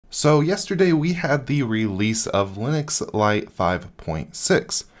So yesterday we had the release of Linux Lite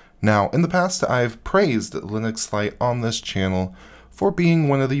 5.6. Now, in the past I've praised Linux Lite on this channel for being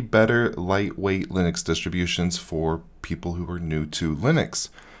one of the better lightweight Linux distributions for people who are new to Linux.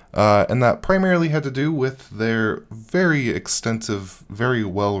 And that primarily had to do with their very extensive, very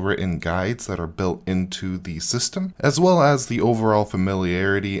well-written guides that are built into the system, as well as the overall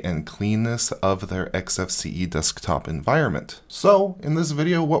familiarity and cleanness of their XFCE desktop environment. So, in this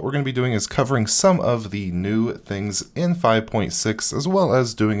video, what we're going to be doing is covering some of the new things in 5.6, as well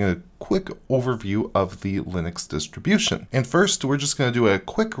as doing a quick overview of the Linux distribution. And first, we're just going to do a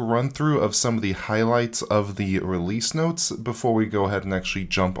quick run through of some of the highlights of the release notes before we go ahead and actually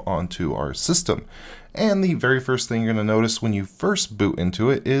jump onto our system. And the very first thing you're going to notice when you first boot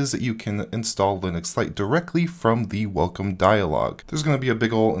into it is that you can install Linux Lite directly from the welcome dialog. There's going to be a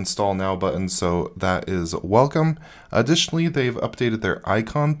big ol' install now button, so that is welcome. Additionally, they've updated their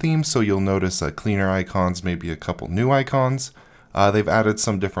icon theme, so you'll notice cleaner icons, maybe a couple new icons. They've added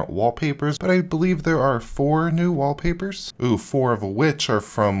some different wallpapers, but I believe there are 4 new wallpapers. 4 of which are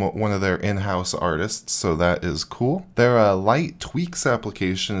from one of their in-house artists, so that is cool. Their Lite Tweaks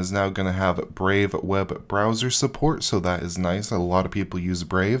application is now going to have Brave web browser support, so that is nice. A lot of people use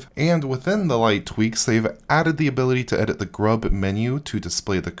Brave. And within the Lite Tweaks, they've added the ability to edit the grub menu to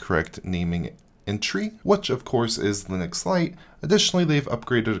display the correct naming entry, which of course is Linux Lite. Additionally, they've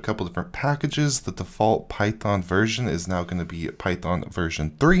upgraded a couple different packages. The default Python version is now going to be Python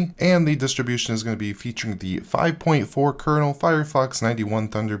version 3, and the distribution is going to be featuring the 5.4 kernel, Firefox 91,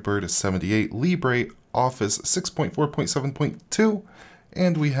 Thunderbird 78, Libre, Office 6.4.7.2,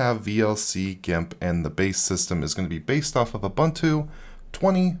 and we have VLC, GIMP, and the base system is going to be based off of Ubuntu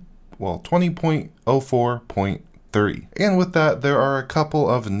 20.04.3. And with that, there are a couple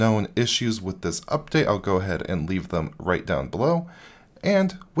of known issues with this update. I'll go ahead and leave them right down below.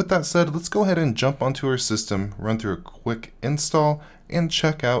 And with that said, let's go ahead and jump onto our system, run through a quick install, and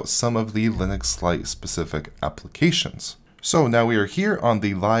check out some of the Linux Lite specific applications. So now we are here on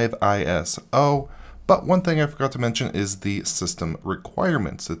the live ISO, but one thing I forgot to mention is the system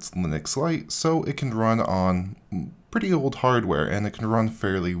requirements. It's Linux Lite, so it can run on pretty old hardware and it can run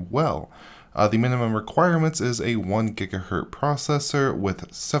fairly well. The minimum requirements is a 1 GHz processor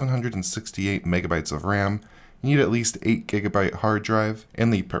with 768 megabytes of RAM. You need at least 8 GB hard drive,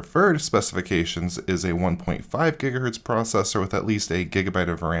 and the preferred specifications is a 1.5 GHz processor with at least a gigabyte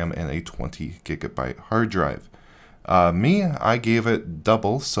of RAM and a 20 GB hard drive. I gave it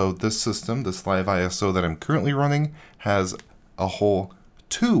double, so this system, this live ISO that I'm currently running, has a whole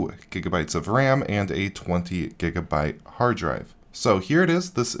 2 GB of RAM and a 20 GB hard drive. So here it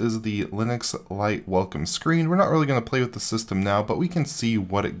is. This is the Linux Lite welcome screen. We're not really going to play with the system now, but we can see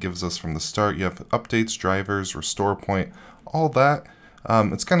what it gives us from the start. You have updates, drivers, restore point, all that.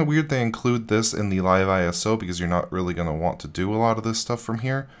 It's kind of weird they include this in the live ISO because you're not really going to want to do a lot of this stuff from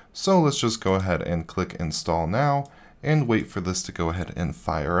here. So let's just go ahead and click install now and wait for this to go ahead and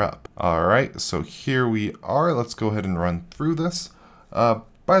fire up. Alright, so here we are. Let's go ahead and run through this.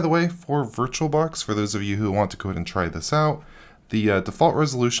 By the way, for VirtualBox, for those of you who want to go ahead and try this out, the default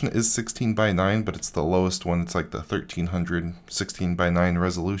resolution is 16:9, but it's the lowest one. It's like the 1300 16:9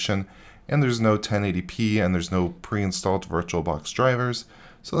 resolution, and there's no 1080p, and there's no pre-installed VirtualBox drivers.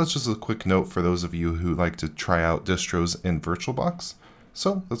 So that's just a quick note for those of you who like to try out distros in VirtualBox.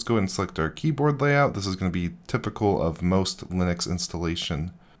 So let's go ahead and select our keyboard layout. This is going to be typical of most Linux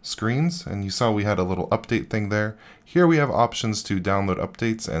installation screens, and you saw we had a little update thing there. Here we have options to download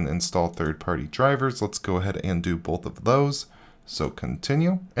updates and install third-party drivers. Let's go ahead and do both of those. So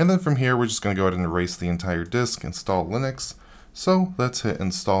continue, and then from here we're just going to go ahead and erase the entire disk, install Linux. So let's hit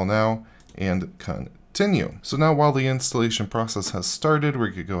install now and continue. So now while the installation process has started,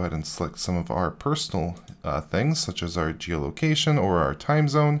 we could go ahead and select some of our personal things such as our geolocation or our time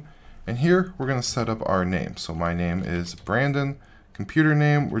zone, and here we're going to set up our name. So my name is Brandon. Computer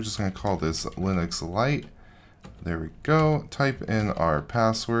name, we're just going to call this Linux Lite. There we go. Type in our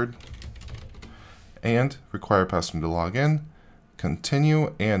password and require password to log in.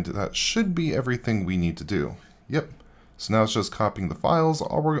 Continue, and that should be everything we need to do. Yep. So now it's just copying the files.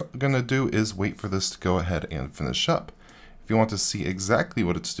 All we're going to do is wait for this to go ahead and finish up. If you want to see exactly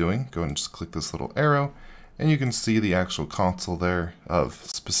what it's doing, go and just click this little arrow, and you can see the actual console there of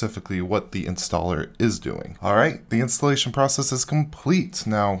specifically what the installer is doing. Alright, the installation process is complete.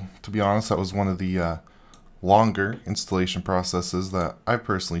 Now, to be honest, that was one of the longer installation processes that I've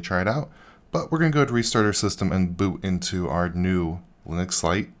personally tried out. But we're going to go ahead and restart our system and boot into our new Linux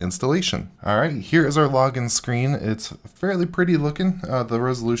Lite installation. Alright, here is our login screen. It's fairly pretty looking. The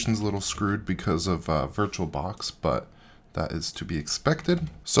resolution's a little screwed because of VirtualBox, but That is to be expected.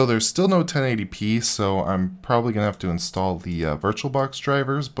 So there's still no 1080p, so I'm probably going to have to install the VirtualBox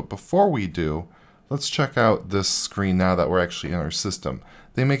drivers. But before we do, let's check out this screen now that we're actually in our system.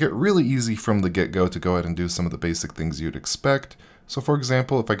 They make it really easy from the get-go to go ahead and do some of the basic things you'd expect. So for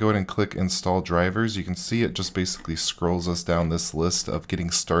example, if I go ahead and click Install Drivers, you can see it just basically scrolls us down this list of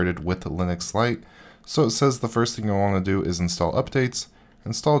getting started with Linux Lite. So it says the first thing you want to do is install updates,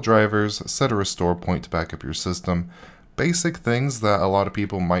 install drivers, set a restore point to back up your system. Basic things that a lot of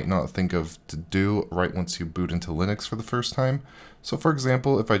people might not think of to do right once you boot into Linux for the first time. So for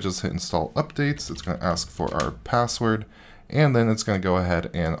example, if I just hit install updates, it's going to ask for our password, and then it's going to go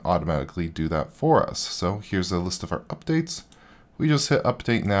ahead and automatically do that for us. So here's a list of our updates. We just hit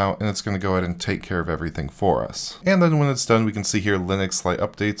update now, and it's going to go ahead and take care of everything for us. And then when it's done, we can see here Linux Lite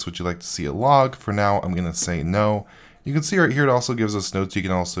updates. Would you like to see a log? For now, I'm going to say no. You can see right here it also gives us notes. You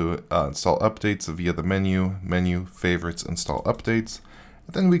can also install updates via the menu, favorites, install updates.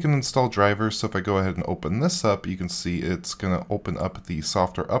 And then we can install drivers. So if I go ahead and open this up, you can see it's going to open up the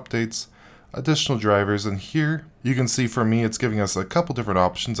software updates, additional drivers, and here you can see for me it's giving us a couple different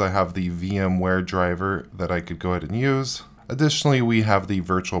options. I have the VMware driver that I could go ahead and use. Additionally, we have the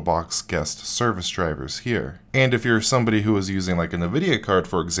VirtualBox guest service drivers here. And if you're somebody who is using like a NVIDIA card,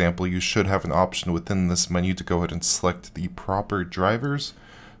 for example, you should have an option within this menu to go ahead and select the proper drivers.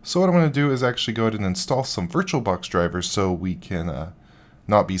 So what I'm going to do is actually go ahead and install some VirtualBox drivers so we can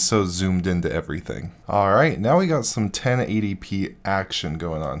not be so zoomed into everything. Alright, now we got some 1080p action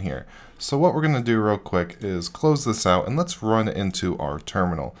going on here. So what we're going to do real quick is close this out and let's run into our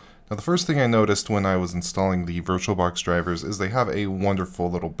terminal. Now the first thing I noticed when I was installing the VirtualBox drivers is they have a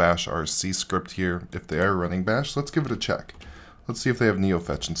wonderful little bash RC script here if they are running bash. Let's give it a check. Let's see if they have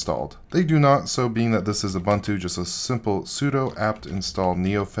NeoFetch installed. They do not, so being that this is Ubuntu, just a simple sudo apt install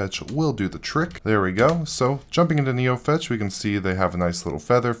NeoFetch will do the trick. There we go. So jumping into NeoFetch, we can see they have a nice little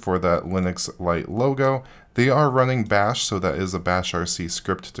feather for that Linux Lite logo. They are running bash, so that is a bash RC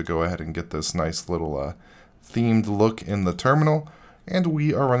script to go ahead and get this nice little themed look in the terminal. And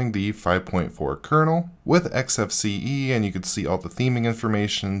we are running the 5.4 kernel with XFCE, and you can see all the theming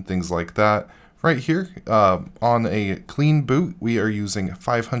information, things like that. Right here, on a clean boot, we are using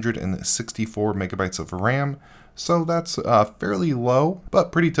 564 megabytes of RAM, so that's fairly low,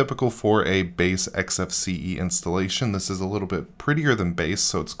 but pretty typical for a base XFCE installation. This is a little bit prettier than base,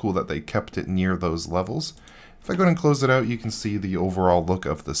 so it's cool that they kept it near those levels. If I go ahead and close it out, you can see the overall look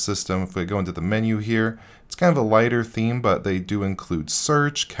of the system. If we go into the menu here, it's kind of a lighter theme, but they do include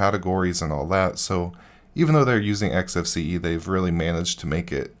search, categories, and all that. So even though they're using XFCE, they've really managed to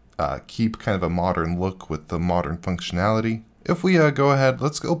make it keep kind of a modern look with the modern functionality. If we go ahead,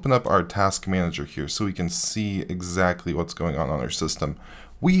 let's open up our task manager here so we can see exactly what's going on our system.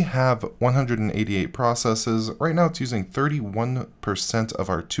 We have 188 processes. Right now it's using 31% of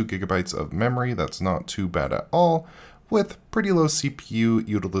our 2 gigabytes of memory. That's not too bad at all, with pretty low CPU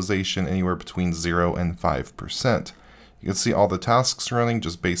utilization, anywhere between 0 and 5%. You can see all the tasks running,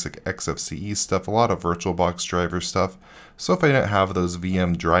 just basic XFCE stuff, a lot of VirtualBox driver stuff. So if I didn't have those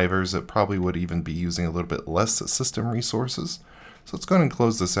VM drivers, it probably would even be using a little bit less system resources. So let's go ahead and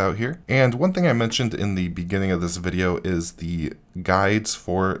close this out here. And one thing I mentioned in the beginning of this video is the guides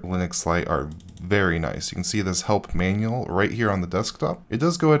for Linux Lite are very nice. You can see this help manual right here on the desktop. It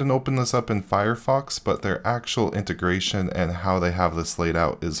does go ahead and open this up in Firefox, but their actual integration and how they have this laid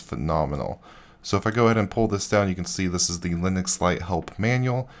out is phenomenal. So if I go ahead and pull this down, you can see this is the Linux Lite help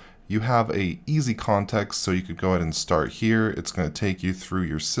manual. You have a easy context, so you could go ahead and start here. It's going to take you through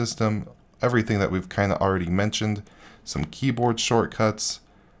your system, everything that we've kind of already mentioned, some keyboard shortcuts,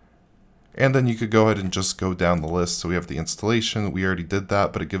 and then you could go ahead and just go down the list. So we have the installation, we already did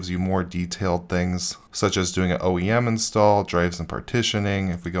that, but it gives you more detailed things, such as doing an OEM install, drives and partitioning.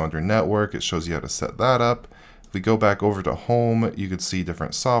 If we go under network, it shows you how to set that up. If we go back over to home, you could see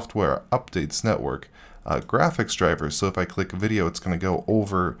different software, updates, network, graphics drivers. So if I click video, it's going to go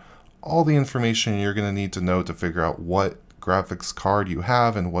over all the information you're going to need to know to figure out what graphics card you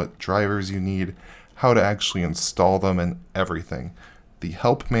have and what drivers you need, how to actually install them, and everything. The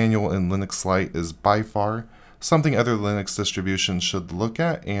help manual in Linux Lite is by far something other Linux distributions should look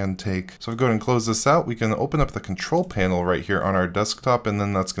at and take. So if we go ahead and close this out, we can open up the control panel right here on our desktop, and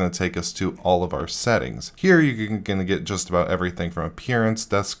then that's going to take us to all of our settings. Here you're going to get just about everything from appearance,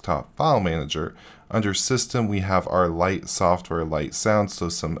 desktop, file manager. Under system, we have our Lite software, Lite sound, so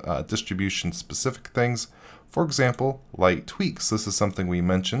some distribution specific things. For example, Lite tweaks. This is something we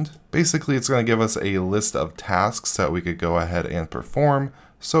mentioned. Basically, it's going to give us a list of tasks that we could go ahead and perform.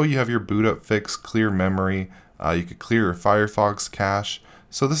 So you have your boot up fix, clear memory, you could clear your Firefox cache.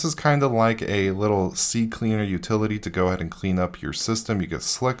 So this is kind of like a little CCleaner utility to go ahead and clean up your system. You can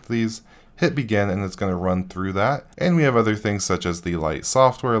select these, hit begin, and it's going to run through that. And we have other things such as the Lite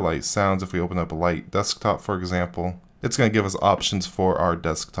software, Lite sounds. If we open up a Lite desktop, for example, it's going to give us options for our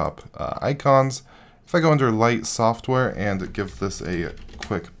desktop icons. If I go under Lite software and give this a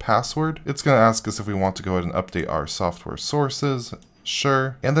quick password, it's going to ask us if we want to go ahead and update our software sources.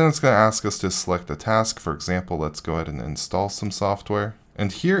 Sure. And then it's going to ask us to select a task. For example, let's go ahead and install some software.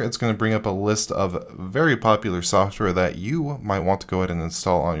 And here it's going to bring up a list of very popular software that you might want to go ahead and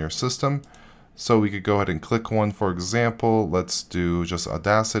install on your system. So we could go ahead and click one, for example. Let's do just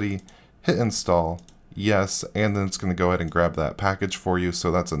Audacity, hit install, yes, and then it's going to go ahead and grab that package for you.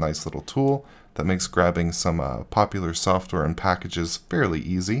 So that's a nice little tool that makes grabbing some popular software and packages fairly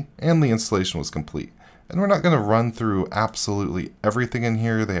easy. And the installation was complete. And we're not going to run through absolutely everything in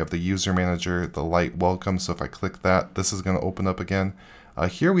here. They have the user manager, the Lite welcome. So if I click that, this is going to open up again.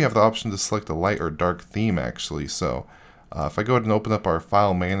 Here we have the option to select a light or dark theme actually. So if I go ahead and open up our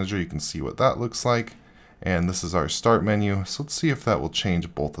file manager, you can see what that looks like. And this is our start menu. So let's see if that will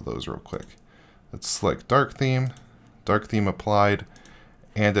change both of those real quick. Let's select dark theme applied,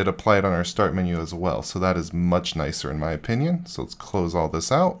 and it applied on our start menu as well. So that is much nicer in my opinion. So let's close all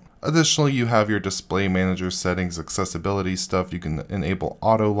this out. Additionally, you have your display manager settings, accessibility stuff. You can enable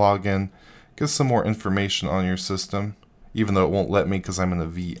auto login, get some more information on your system, even though it won't let me because I'm in a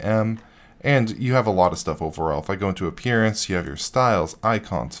VM. And you have a lot of stuff overall. If I go into appearance, you have your styles,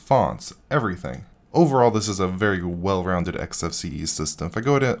 icons, fonts, everything. Overall, this is a very well-rounded XFCE system. If I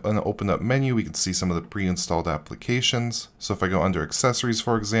go to an open up menu, we can see some of the pre-installed applications. So if I go under accessories,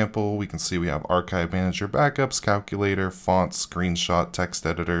 for example, we can see we have archive manager, backups, calculator, fonts, screenshot, text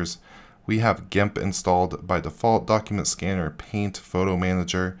editors. We have GIMP installed by default, document scanner, paint, photo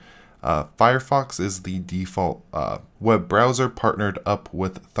manager. Firefox is the default web browser partnered up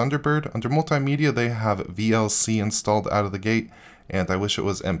with Thunderbird. Under multimedia, they have VLC installed out of the gate, and I wish it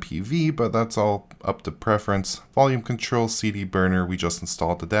was MPV, but that's all up to preference. Volume control, CD burner, we just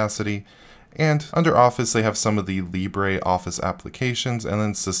installed Audacity. And under Office, they have some of the LibreOffice applications, and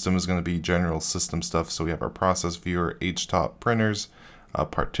then system is going to be general system stuff. So we have our process viewer, HTOP printers,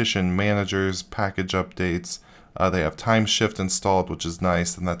 partition managers, package updates. They have time shift installed, which is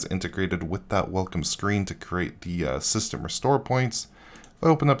nice, and that's integrated with that welcome screen to create the system restore points. If I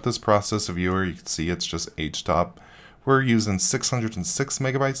open up this process viewer, you can see it's just HTOP. We're using 606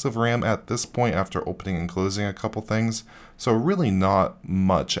 megabytes of RAM at this point after opening and closing a couple things. So really not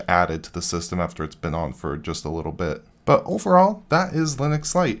much added to the system after it's been on for just a little bit. But overall, that is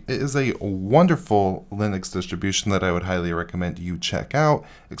Linux Lite. It is a wonderful Linux distribution that I would highly recommend you check out,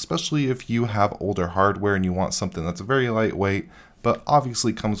 especially if you have older hardware and you want something that's very lightweight, but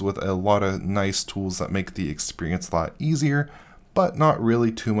obviously comes with a lot of nice tools that make the experience a lot easier, but not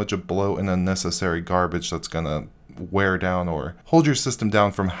really too much of bloat and unnecessary garbage that's gonna wear down or hold your system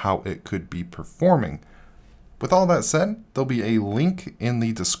down from how it could be performing. With all that said, there'll be a link in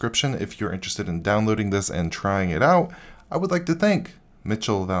the description if you're interested in downloading this and trying it out. I would like to thank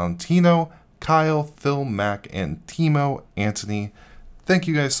Mitchell Valentino, Kyle, Phil, Mac, and Timo, Anthony. Thank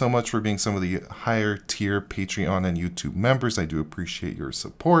you guys so much for being some of the higher tier Patreon and YouTube members. I do appreciate your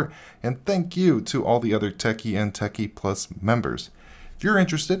support. And thank you to all the other Techie and Techie Plus members. If you're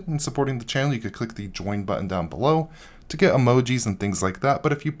interested in supporting the channel, you could click the join button down below to get emojis and things like that,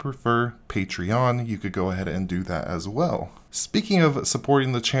 but if you prefer Patreon, you could go ahead and do that as well. Speaking of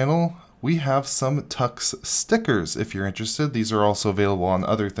supporting the channel, we have some Tux stickers if you're interested. These are also available on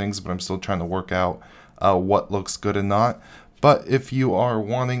other things, but I'm still trying to work out what looks good and not. But if you are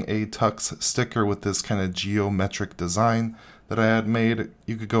wanting a Tux sticker with this kind of geometric design that I had made,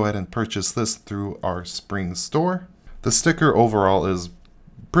 you could go ahead and purchase this through our Spring store. The sticker overall is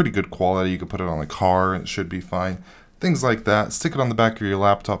pretty good quality. You could put it on a car and it should be fine. Things like that. Stick it on the back of your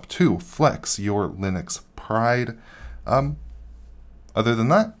laptop to flex your Linux pride. Other than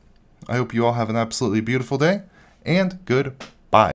that, I hope you all have an absolutely beautiful day and goodbye.